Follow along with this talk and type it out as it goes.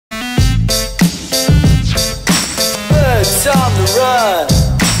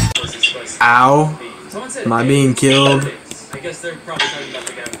Ow. Am I being killed?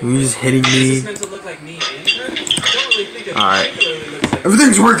 You just hitting me? Alright.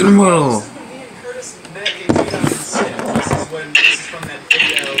 Everything's working well.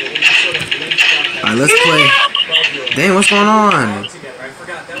 Alright, let's play. Dang, what's going on?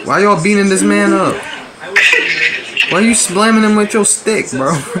 Why y'all beating this man up? Why are you slamming him with your stick,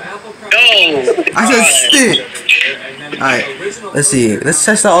 bro? I said stick. Alright, let's see. Let's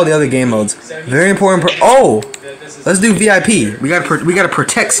test out all the other game modes. Very important. Oh, let's do VIP. We gotta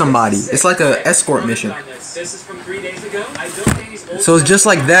protect somebody. It's like a escort mission. So it's just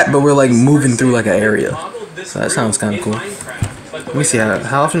like that, but we're like moving through like an area. So that sounds kind of cool. Let me see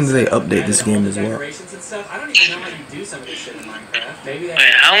how often do they update this game as well. Wait,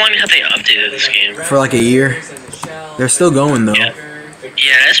 how long have they updated this game? For like a year. They're still going though.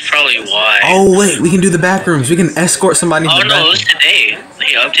 Yeah, that's probably why. Oh wait, we can do the back rooms. We can escort somebody to the back. Oh no, it was today.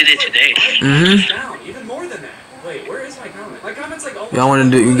 They updated today. Y'all want to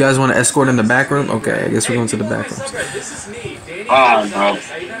do? You guys want to escort in the back room? Okay, I guess we're going to the back rooms. Oh no.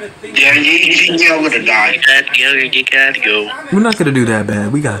 Yeah, you're gonna die. You gotta go. We're not gonna do that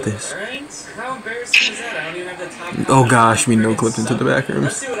bad. We got this. Oh gosh, we no clipped into the back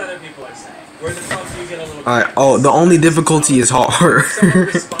rooms. Alright, oh, the only difficulty is hard.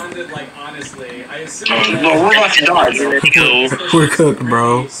 No, we're about to die, dude. We're cooked,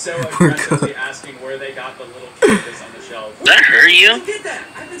 bro. We're cooked. Did that hurt you?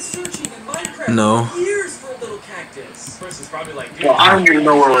 No. Well, I don't even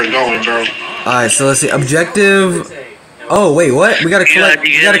know where we're going, bro. Alright, so let's see. Objective. Oh wait, what? We gotta collect.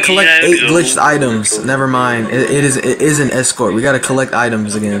 We gotta collect 8 glitched items. Never mind. It is an escort. We gotta collect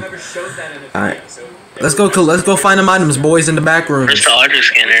items again. All right, let's go. Let's go find them items, boys, in the back room. Where's the auto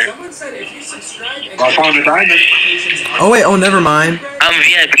scanner? I found a diamond. Oh wait. Oh, never mind. I'm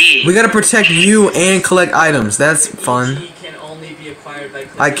VIP. We gotta protect you and collect items. That's fun.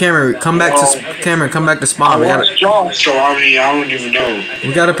 Alright, Cameron, come back to spawn. So I mean, I don't even know.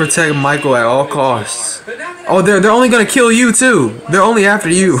 We gotta protect Michael at all costs. Oh, they're only gonna kill you too. They're only after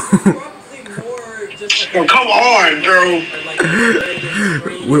you. Oh, come on, bro.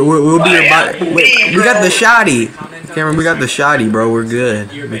 We'll be about. We got the shotty. Cameron, we got the shotty, bro. We're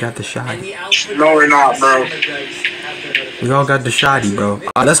good. We got the shotty. No, we're not, bro. We all got the shotty, bro.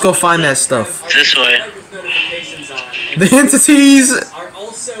 Let's go find that stuff. This way. The entities are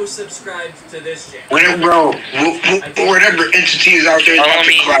also subscribed to this channel. Whatever entities out there about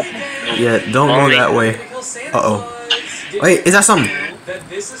to clap. Yeah, don't go that way. Uh-oh. Wait, is that something?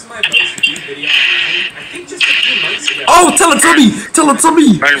 This is my most viewed video. I think just a few months ago. Oh, tell it to me! Tell it to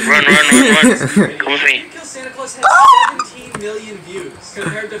me! Run. Come with me. Santa Claus has 17 million views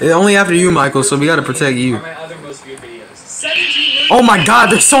compared to It's only after you, Michael, so we gotta protect you. my other most viewed videos. 17 million. Oh my god,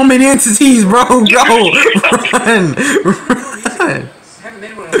 there's so many entities, bro! Go! Run! Run!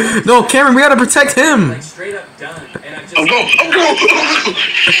 No, Cameron, we gotta protect him! Straight up done. And I'm just I'm go.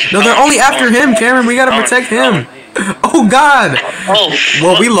 No, they're only after him, Cameron, we gotta protect him! Oh god! Oh,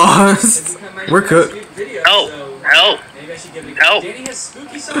 Well, we lost. We're cooked. Help. Danny has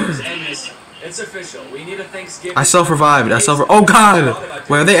spooky songs and this. It's official. We need a Thanksgiving. I self-revived. Oh god!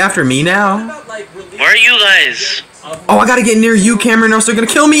 Wait, are they after me now? Where are you guys? Oh, I gotta get near you, Cameron, or else they're gonna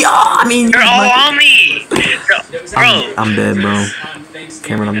kill me! Oh, I mean... You're all on me! Bro. I'm dead, bro.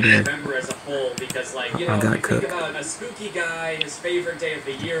 Cameron, I'm dead. I got cooked. A spooky guy, his favorite day of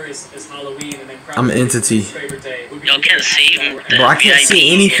the year is Halloween, and then I'm an entity. Y'all can't save the Bro, I can't VIP.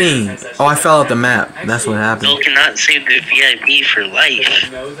 see anything. Oh, I fell out the map. That's what happened. Y'all cannot save the VIP for life. I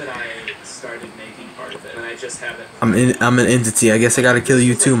know that I started making part of it, and I just haven't. I'm an entity. I guess I gotta kill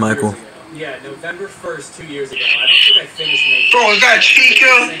you too, Michael. Yeah, November 1st, 2 years ago. I don't think I finished making. Bro, is that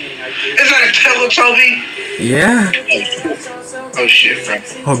Chica? Is that a Teletubby? Yeah. Oh shit, bro.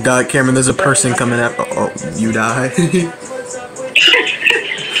 Oh god, Cameron, there's a person coming at. Oh, you die.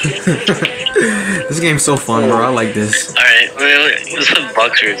 This game's so fun, bro. I like this. Alright, let's put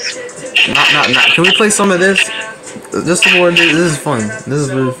boxers. Not. Can we play some of this? Just for this is fun. This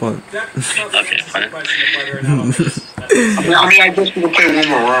is really fun. Okay, fine. I mean, I guess we can play one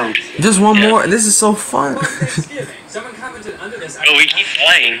more round. Just one more. This is so fun. Someone commented under this. Oh, we keep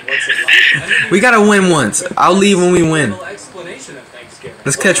flying. We gotta win once. I'll leave when we win.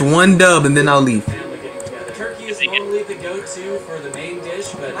 Let's catch one dub and then I'll leave. Turkey is normally the go-to for the main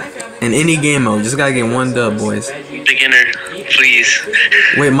dish, but In any game mode, just gotta get one dub, boys. Beginner, please.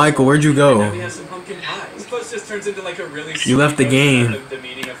 Wait, Michael, where'd you go? You left the game.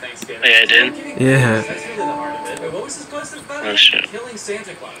 Wait, I did? Yeah. Oh shit.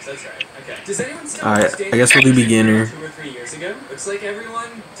 Santa Claus, that's right. Okay. Does anyone still Alright, watch Danny I guess we'll do beginner. 2 or 3 years ago? Looks like everyone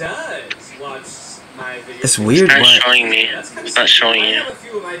does watch my videos. It's weird, It's not but showing me. It's not showing I you. have a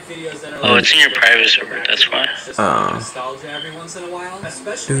few of my videos that are Oh, it's in your private server, that's why. just nostalgia every once in a while.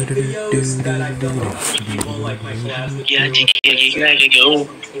 Especially videos that I film with other people, like my collabs with Yeah, you. you gotta go.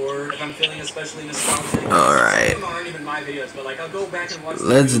 From tour, if I'm feeling especially nostalgic. Alright. Some aren't even my videos, but like I'll go back and watch the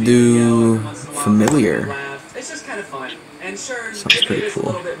Let's movie do video once in a while, familiar. laugh. It's just kind of fun. And sure, Sounds it pretty is cool. a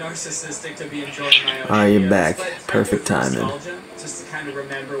little bit narcissistic to be enjoying my own Alright, you're videos, back. but Perfect I do it for timing. nostalgia, just to kind of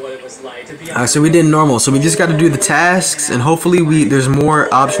remember what it was like to be Alright, so we did normal, so we just gotta do the tasks, and hopefully there's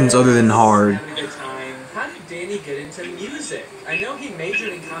more options other than hard. having a good time. How did Danny get into music? I know he majored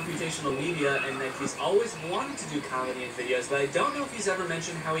in computational media and that he's always wanted to do comedy and videos, but I don't know if he's ever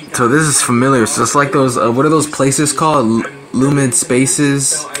mentioned how he got So this is familiar, so it's like those, what are those places called? Lumen Spaces?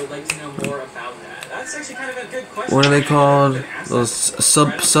 So I would like to know more about that. That's actually kind of a good question. What are they called? Those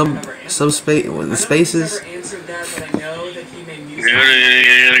subspace, the spaces? I've never answered that, but I know that he made music. You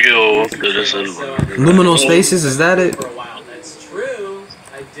gotta go to this Luminal spaces, is that it? For a while. That's true.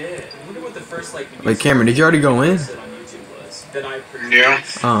 I did. I wonder what the first like Wait, Cameron, did you already go in? on YouTube was that I produced. Yeah.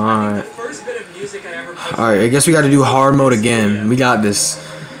 Oh, alright. The first bit of music I ever posted. Alright, I guess we gotta do hard mode again. We got this.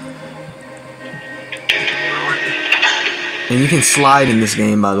 And you can slide in this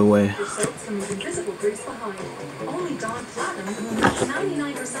game, by the way. Invisible grease behind. Only Dawn Platinum removes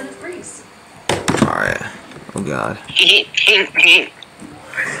 99% of grease. Alright. Oh god.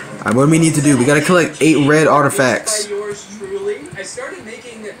 Alright, what do we need to do? We gotta collect 8 red artifacts. By yours truly. I started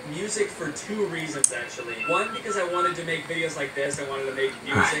making music for 2 reasons actually. One, because I wanted to make videos like this. I wanted to make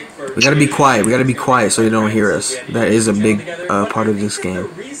music for. We gotta be quiet. We gotta be quiet so you don't hear us. That is a big part of this game.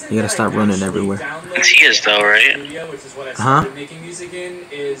 You gotta stop running everywhere. He is though, right? Huh? You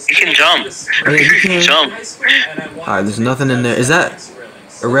can jump. Oh, yeah, you You can. can jump. Alright, there's nothing in there. Is that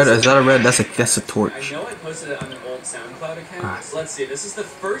a red? Is that a red? That's a torch. I know I posted it on an old SoundCloud account. Let's see, this is the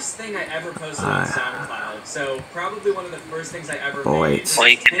first thing I ever posted on SoundCloud. So probably one of the first things I ever Oh, made. wait. Well,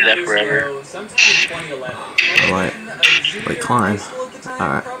 you can do that forever. Sometime in 2011. Wait. Wait, climb.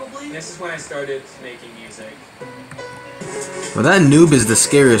 Alright. Probably. This is when I started making music. Well, that noob is the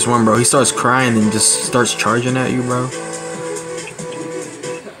scariest one, bro. He starts crying and just starts charging at you, bro.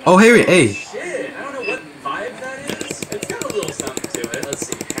 Oh, hey. Shit, I don't know what vibe that is. It's got a little something to it. Let's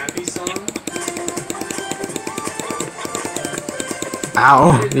see, happy song.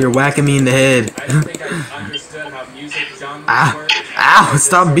 Ow, you're whacking me in the head. I don't think I understood how music genres Ow, work. ow,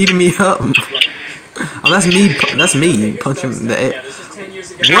 stop beating me up. Oh, that's me punching the air. Yeah, this is 10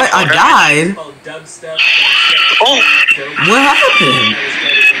 years ago. What? I died? Called dubstep. Oh! What happened?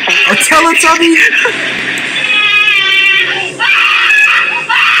 Oh, Teletubby?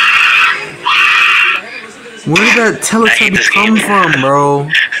 Where did that Teletubby come from, bro?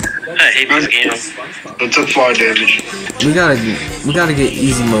 I hate this game. It took 5 damage. We gotta get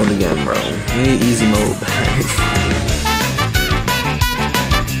easy mode again, bro. We need easy mode back.